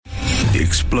The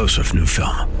explosive new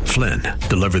film, Flynn,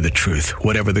 deliver the truth,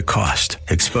 whatever the cost,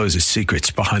 exposes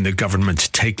secrets behind the government's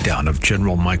takedown of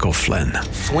General Michael Flynn.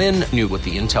 Flynn knew what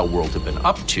the intel world had been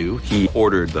up to. He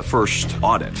ordered the first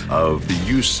audit of the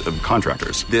use of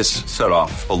contractors. This set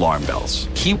off alarm bells.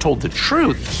 He told the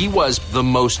truth. He was the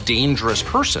most dangerous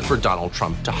person for Donald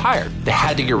Trump to hire. They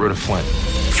had to get rid of Flynn.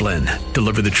 Flynn,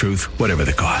 deliver the truth, whatever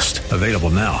the cost. Available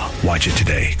now. Watch it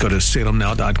today. Go to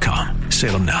salemnow.com.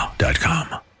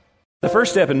 salemnow.com. The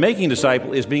first step in making a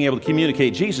disciple is being able to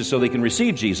communicate Jesus so they can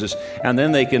receive Jesus, and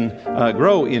then they can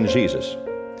grow in Jesus.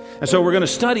 And so we're going to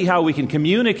study how we can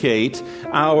communicate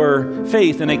our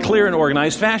faith in a clear and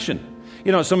organized fashion.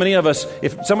 You know, so many of us,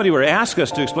 if somebody were to ask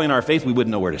us to explain our faith, we wouldn't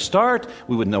know where to start,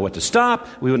 we wouldn't know what to stop,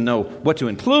 we wouldn't know what to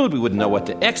include, we wouldn't know what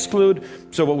to exclude.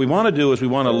 So what we want to do is we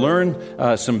want to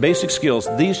learn some basic skills.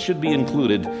 These should be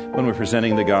included when we're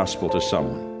presenting the gospel to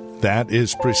someone. That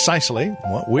is precisely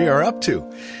what we are up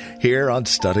to here on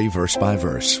Study Verse by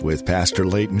Verse with Pastor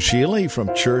Leighton Sheely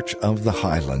from Church of the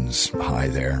Highlands. Hi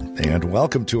there, and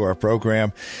welcome to our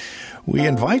program. We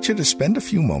invite you to spend a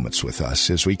few moments with us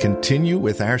as we continue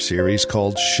with our series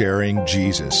called Sharing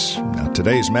Jesus. Now,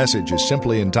 today's message is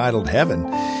simply entitled Heaven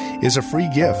is a Free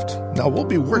Gift. Now, we'll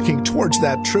be working towards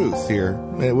that truth here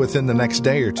within the next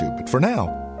day or two. But for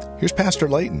now, here's Pastor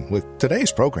Leighton with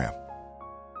today's program.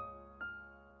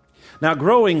 Now,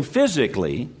 growing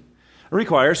physically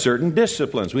requires certain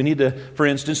disciplines. We need to, for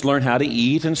instance, learn how to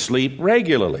eat and sleep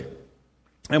regularly.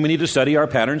 And we need to study our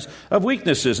patterns of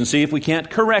weaknesses and see if we can't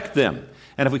correct them.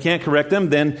 And if we can't correct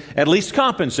them, then at least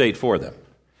compensate for them.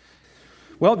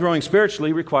 Well, growing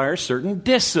spiritually requires certain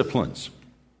disciplines.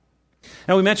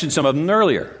 Now, we mentioned some of them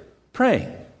earlier.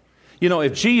 Praying. You know,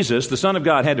 if Jesus, the Son of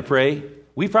God, had to pray,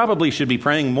 we probably should be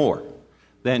praying more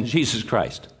than Jesus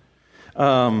Christ.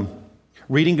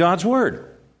 Reading God's Word.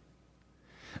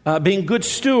 Being good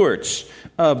stewards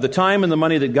of the time and the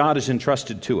money that God has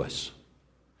entrusted to us.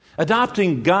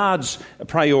 Adopting God's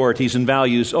priorities and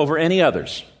values over any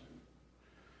others.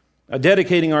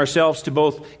 Dedicating ourselves to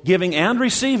both giving and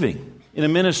receiving in a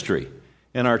ministry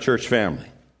in our church family.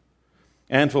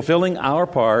 And fulfilling our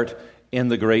part in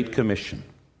the Great Commission.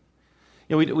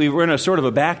 You know, we were in a sort of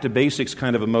a back to basics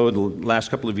kind of a mode the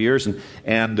last couple of years,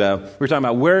 and we were talking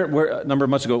about where a number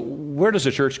of months ago, where does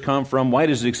the church come from? Why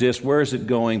does it exist? Where is it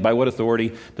going? By what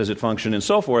authority does it function? And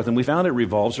so forth. And we found it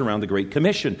revolves around the Great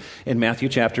Commission. In Matthew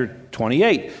chapter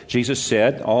 28, Jesus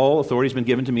said, "All authority has been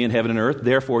given to me in heaven and earth.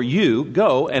 Therefore, you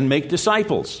go and make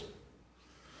disciples."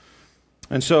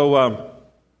 And so,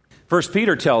 1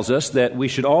 Peter tells us that we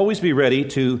should always be ready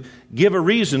to give a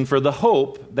reason for the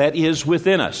hope that is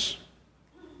within us.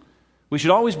 We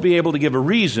should always be able to give a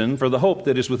reason for the hope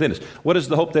that is within us. What is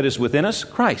the hope that is within us?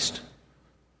 Christ.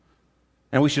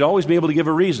 And we should always be able to give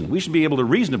a reason. We should be able to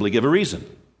reasonably give a reason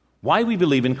why we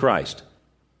believe in Christ.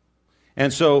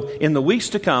 And so, in the weeks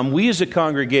to come, we as a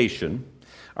congregation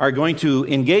are going to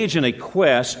engage in a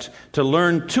quest to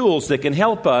learn tools that can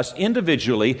help us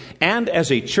individually and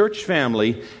as a church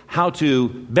family how to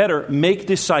better make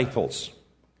disciples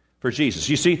for Jesus.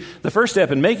 You see, the first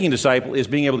step in making a disciple is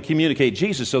being able to communicate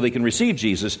Jesus so they can receive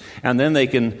Jesus, and then they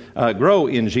can grow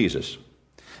in Jesus.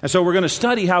 And so we're going to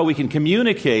study how we can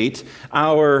communicate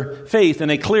our faith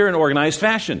in a clear and organized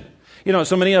fashion. You know,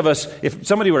 so many of us, if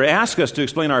somebody were to ask us to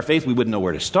explain our faith, we wouldn't know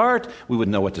where to start, we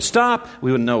wouldn't know what to stop,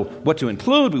 we wouldn't know what to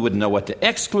include, we wouldn't know what to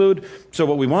exclude. So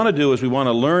what we want to do is we want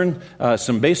to learn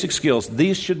some basic skills.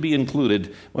 These should be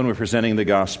included when we're presenting the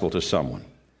gospel to someone.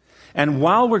 And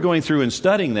while we're going through and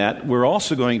studying that, we're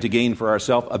also going to gain for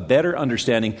ourselves a better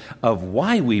understanding of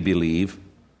why we believe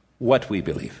what we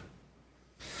believe.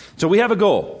 So we have a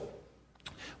goal.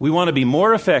 We want to be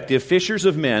more effective fishers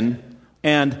of men,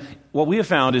 and what we have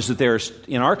found is that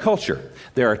in our culture,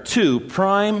 there are two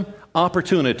prime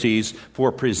opportunities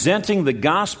for presenting the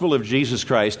gospel of Jesus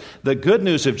Christ, the good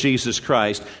news of Jesus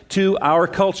Christ, to our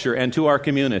culture and to our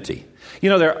community. You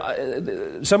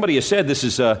know, somebody has said this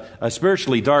is a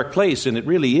spiritually dark place, and it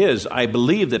really is. I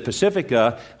believe that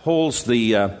Pacifica holds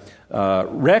the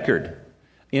record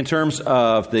in terms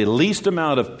of the least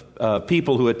amount of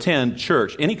people who attend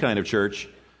church, any kind of church,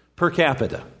 per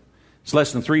capita. It's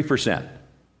less than 3%.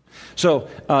 So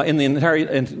in the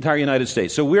entire United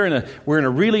States. So we're in a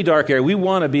really dark area. We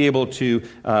want to be able to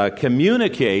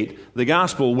communicate the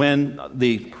gospel when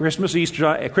the Christmas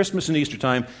and Easter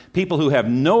time, people who have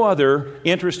no other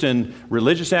interest in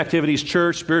religious activities,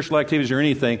 church, spiritual activities, or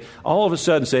anything, all of a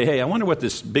sudden say, "Hey, I wonder what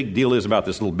this big deal is about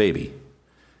this little baby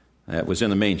that was in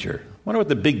the manger. I wonder what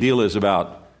the big deal is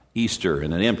about Easter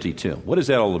and an empty tomb. What is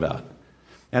that all about?"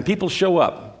 And people show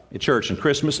up at church on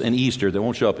Christmas and Easter. They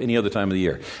won't show up any other time of the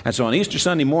year. And so on Easter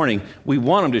Sunday morning, we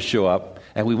want them to show up,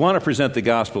 and we want to present the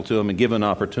gospel to them and give them an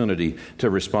opportunity to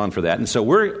respond for that. And so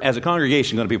we're, as a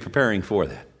congregation, going to be preparing for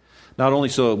that. Not only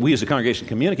so we as a congregation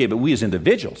communicate, but we as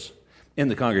individuals in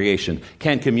the congregation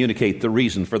can communicate the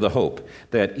reason for the hope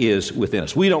that is within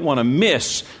us. We don't want to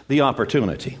miss the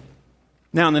opportunity.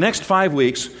 Now, in the next 5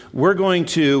 weeks, we're going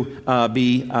to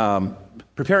be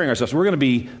preparing ourselves. We're going to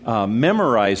be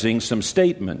memorizing some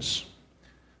statements,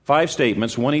 5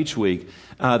 statements, one each week,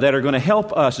 that are going to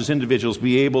help us as individuals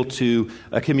be able to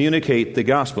communicate the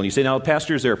gospel. And you say, now,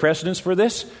 Pastor, is there a precedence for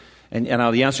this? And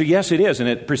the answer, yes, it is, and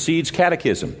it precedes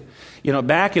catechism. You know,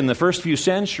 back in the first few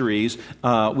centuries,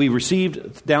 we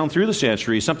received, down through the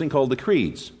centuries, something called the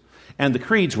creeds. And the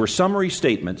creeds were summary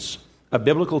statements of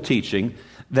biblical teaching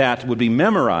that would be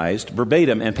memorized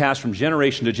verbatim and passed from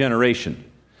generation to generation.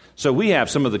 So we have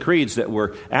some of the creeds that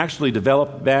were actually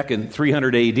developed back in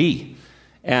 300 A.D.,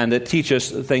 and that teach us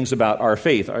things about our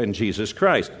faith in Jesus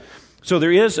Christ. So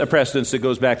there is a precedence that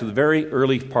goes back to the very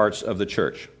early parts of the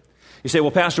church. You say,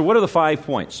 well, Pastor, what are the 5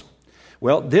 points?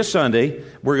 Well, this Sunday,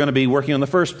 we're going to be working on the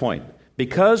first point.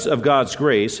 Because of God's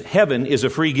grace, heaven is a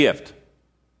free gift.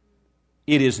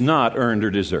 It is not earned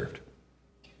or deserved.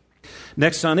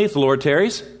 Next Sunday, if the Lord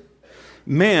tarries,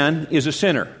 man is a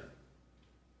sinner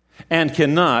and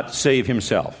cannot save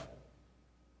himself.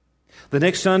 The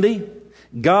next Sunday,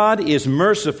 God is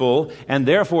merciful and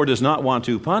therefore does not want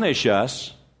to punish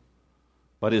us,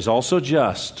 but is also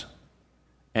just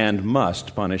and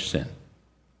must punish sin.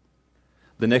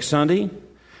 The next Sunday,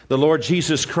 the Lord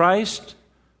Jesus Christ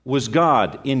was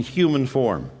God in human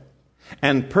form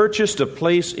and purchased a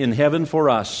place in heaven for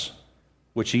us,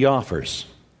 which he offers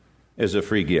as a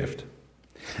free gift.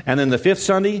 And then the 5th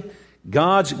Sunday,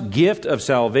 God's gift of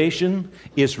salvation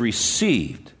is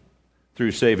received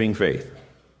through saving faith.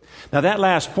 Now that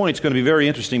last point is going to be very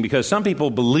interesting because some people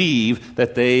believe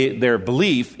that their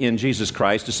belief in Jesus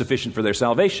Christ is sufficient for their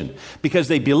salvation because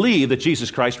they believe that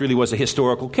Jesus Christ really was a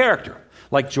historical character,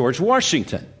 like George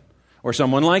Washington or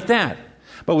someone like that.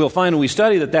 But we'll find when we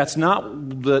study that that's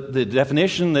not the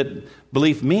definition that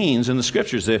belief means in the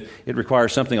Scriptures. It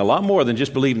requires something a lot more than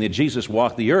just believing that Jesus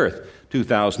walked the earth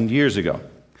 2,000 years ago.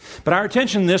 But our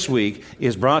attention this week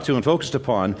is brought to and focused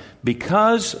upon,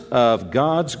 because of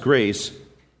God's grace,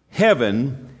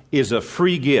 heaven is a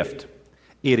free gift.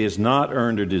 It is not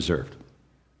earned or deserved.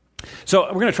 So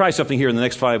we're going to try something here in the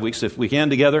next 5 weeks, if we can,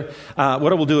 together.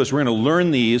 What we'll do is we're going to learn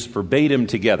these verbatim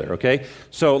together, okay?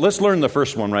 So let's learn the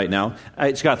first one right now.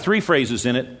 It's got 3 phrases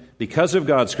in it. Because of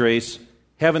God's grace,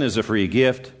 heaven is a free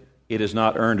gift. It is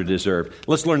not earned or deserved.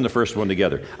 Let's learn the first one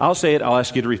together. I'll say it. I'll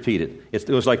ask you to repeat it. It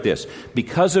goes like this.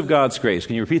 Because of God's grace.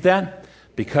 Can you repeat that?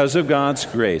 Because of God's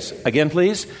grace. Again,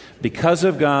 please. Because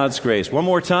of God's grace. One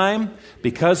more time.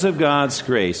 Because of God's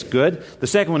grace. Good. The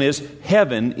second one is,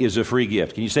 heaven is a free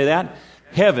gift. Can you say that?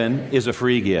 Heaven is a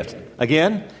free gift.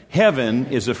 Again, heaven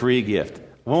is a free gift.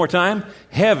 One more time.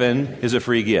 Heaven is a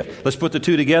free gift. Let's put the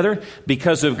 2 together.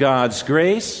 Because of God's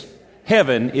grace,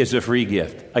 heaven is a free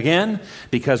gift. Again,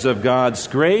 because of God's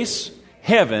grace,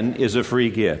 heaven is a free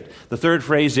gift. The third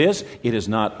phrase is, it is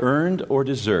not earned or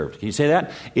deserved. Can you say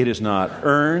that? It is not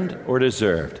earned or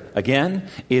deserved. Again,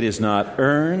 it is not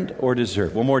earned or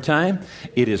deserved. One more time.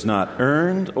 It is not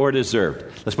earned or deserved.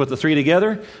 Let's put the 3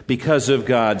 together. Because of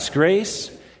God's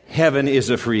grace, heaven is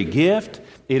a free gift.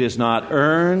 It is not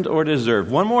earned or deserved.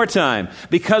 One more time.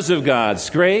 Because of God's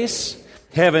grace,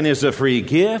 heaven is a free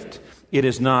gift. It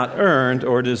is not earned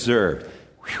or deserved.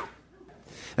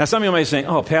 Now, some of you might be saying,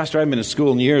 oh, Pastor, I've been in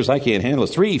school in years. I can't handle it.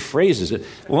 3 phrases.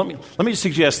 Well, let me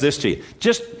suggest this to you.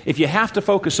 Just, if you have to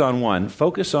focus on one,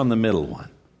 focus on the middle one.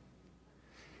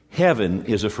 Heaven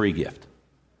is a free gift.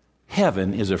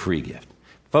 Heaven is a free gift.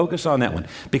 Focus on that one.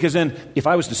 Because then, if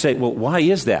I was to say, well, why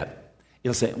is that?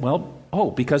 You'll say, well,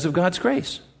 because of God's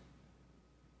grace.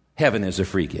 Heaven is a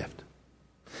free gift.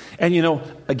 And you know,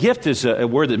 a gift is a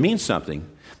word that means something.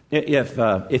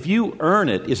 If you earn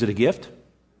it, is it a gift?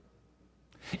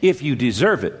 If you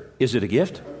deserve it, is it a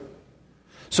gift?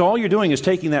 So all you're doing is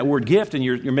taking that word gift and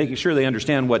you're making sure they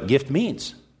understand what gift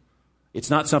means. It's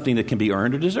not something that can be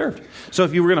earned or deserved. So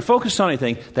if you were going to focus on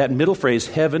anything, that middle phrase,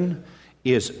 heaven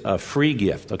is a free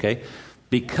gift, okay?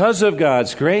 Because of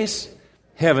God's grace,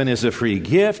 heaven is a free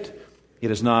gift.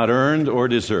 It is not earned or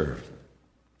deserved.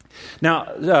 Now,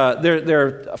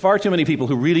 there are far too many people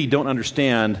who really don't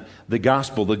understand the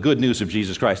gospel, the good news of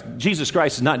Jesus Christ. Jesus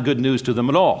Christ is not good news to them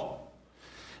at all,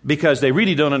 because they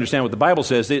really don't understand what the Bible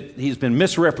says. He's been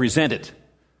misrepresented,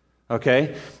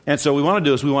 okay? And so what we want to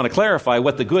do is we want to clarify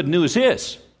what the good news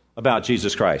is. about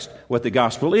Jesus Christ, what the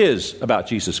gospel is about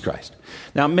Jesus Christ.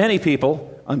 Now, many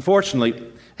people,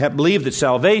 unfortunately, have believed that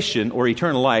salvation or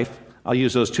eternal life, I'll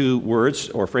use those two words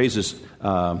or phrases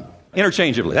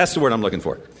interchangeably. That's the word I'm looking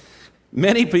for.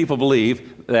 Many people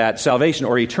believe that salvation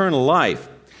or eternal life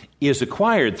is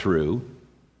acquired through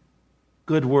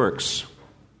good works.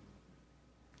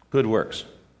 Good works.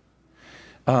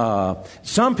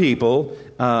 Some people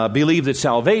believe that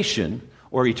salvation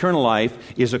or eternal life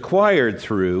is acquired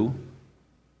through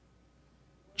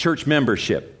church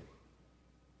membership.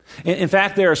 In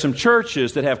fact, there are some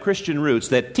churches that have Christian roots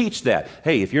that teach that.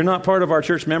 Hey, if you're not part of our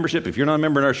church membership, if you're not a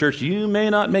member in our church, you may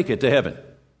not make it to heaven.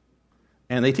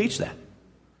 And they teach that.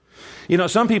 You know,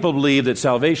 some people believe that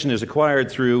salvation is acquired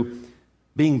through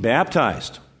being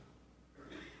baptized.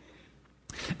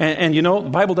 And you know, the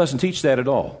Bible doesn't teach that at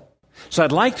all. So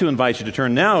I'd like to invite you to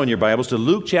turn now in your Bibles to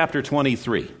Luke chapter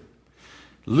 23.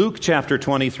 Luke chapter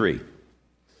 23.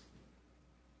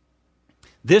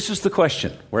 This is the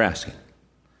question we're asking.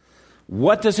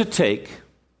 What does it take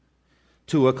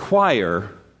to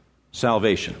acquire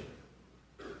salvation?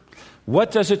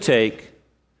 What does it take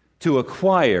to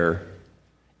acquire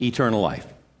eternal life?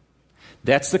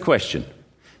 That's the question.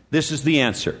 This is the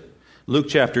answer. Luke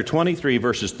chapter 23,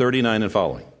 verses 39 and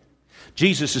following.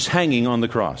 Jesus is hanging on the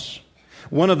cross.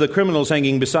 One of the criminals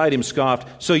hanging beside him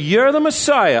scoffed, "So you're the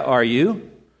Messiah, are you?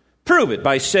 Prove it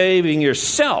by saving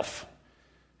yourself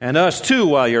and us too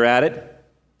while you're at it."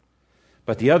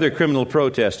 But the other criminal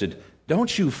protested,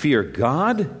 "Don't you fear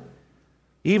God,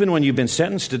 even when you've been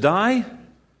sentenced to die?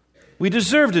 We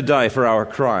deserve to die for our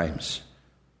crimes.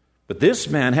 But this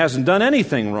man hasn't done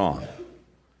anything wrong."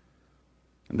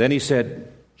 And then he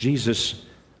said, "Jesus,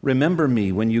 remember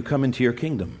me when you come into your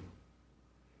kingdom."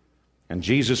 And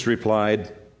Jesus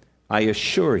replied, "I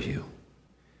assure you,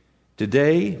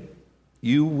 today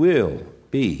you will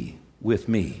be with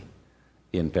me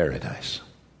in paradise."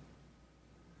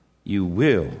 You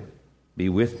will be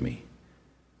with me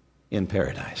in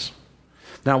paradise.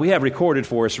 Now, we have recorded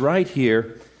for us right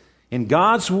here in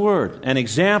God's Word an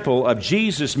example of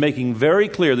Jesus making very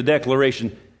clear the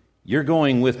declaration, you're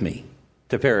going with me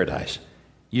to paradise.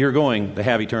 You're going to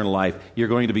have eternal life. You're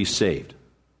going to be saved.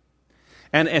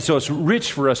 And so it's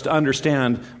rich for us to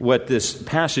understand what this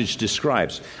passage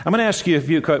describes. I'm going to ask you a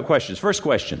few questions. First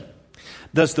question,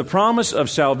 does the promise of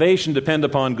salvation depend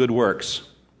upon good works?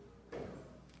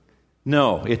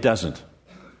 No, it doesn't.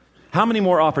 How many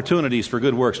more opportunities for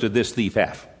good works did this thief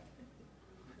have?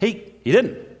 He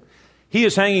didn't. He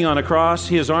is hanging on a cross.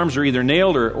 His arms are either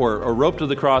nailed or roped to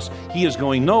the cross. He is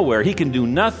going nowhere. He can do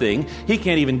nothing. He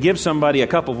can't even give somebody a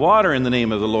cup of water in the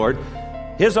name of the Lord.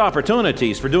 His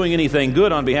opportunities for doing anything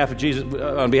good on behalf of Jesus,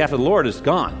 on behalf of the Lord, is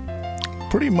gone.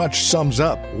 Pretty much sums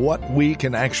up what we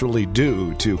can actually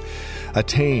do to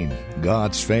attain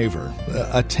God's favor,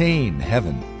 attain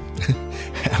heaven.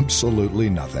 Absolutely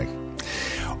nothing.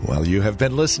 Well, you have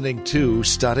been listening to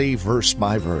Study Verse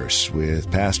by Verse with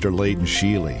Pastor Leighton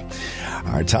Sheely.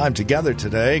 Our time together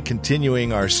today,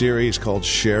 continuing our series called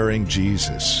Sharing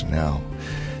Jesus. Now,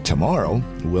 tomorrow,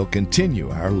 we'll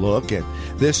continue our look at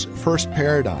this first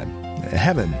paradigm.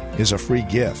 Heaven is a free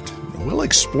gift. We'll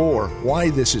explore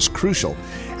why this is crucial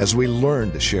as we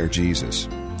learn to share Jesus.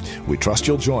 We trust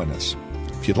you'll join us.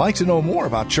 If you'd like to know more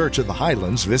about Church of the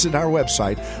Highlands, visit our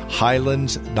website,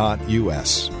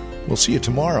 highlands.us. We'll see you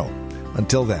tomorrow.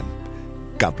 Until then,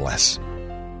 God bless.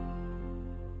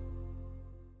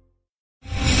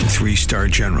 3-star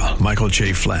General Michael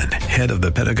J. Flynn, head of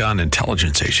the Pentagon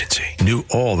Intelligence Agency, knew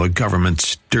all the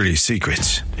government's dirty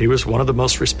secrets. He was one of the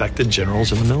most respected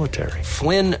generals in the military.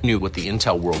 Flynn knew what the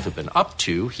intel world had been up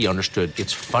to. He understood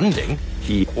its funding.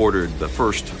 He ordered the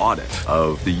first audit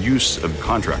of the use of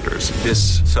contractors.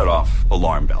 This set off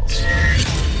alarm bells.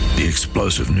 The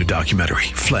explosive new documentary,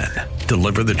 Flynn,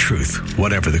 Deliver the Truth,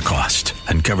 Whatever the Cost,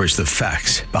 uncovers the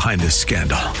facts behind this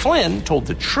scandal. Flynn told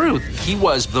the truth. He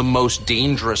was the most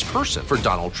dangerous person for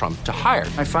Donald Trump to hire.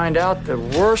 I find out the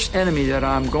worst enemy that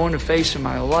I'm going to face in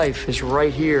my life is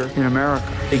right here in America.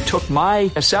 They took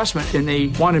my assessment and they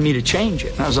wanted me to change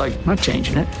it. And I was like, I'm not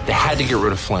changing it. They had to get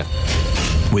rid of Flynn.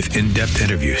 With in-depth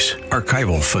interviews,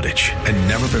 archival footage, and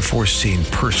never-before-seen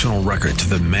personal records of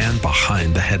the man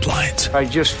behind the headlines. I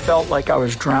just felt like I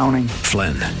was drowning.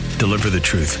 Flynn, Deliver the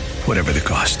Truth, Whatever the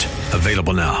Cost.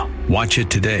 Available now. Watch it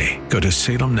today. Go to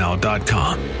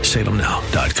salemnow.com.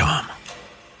 salemnow.com.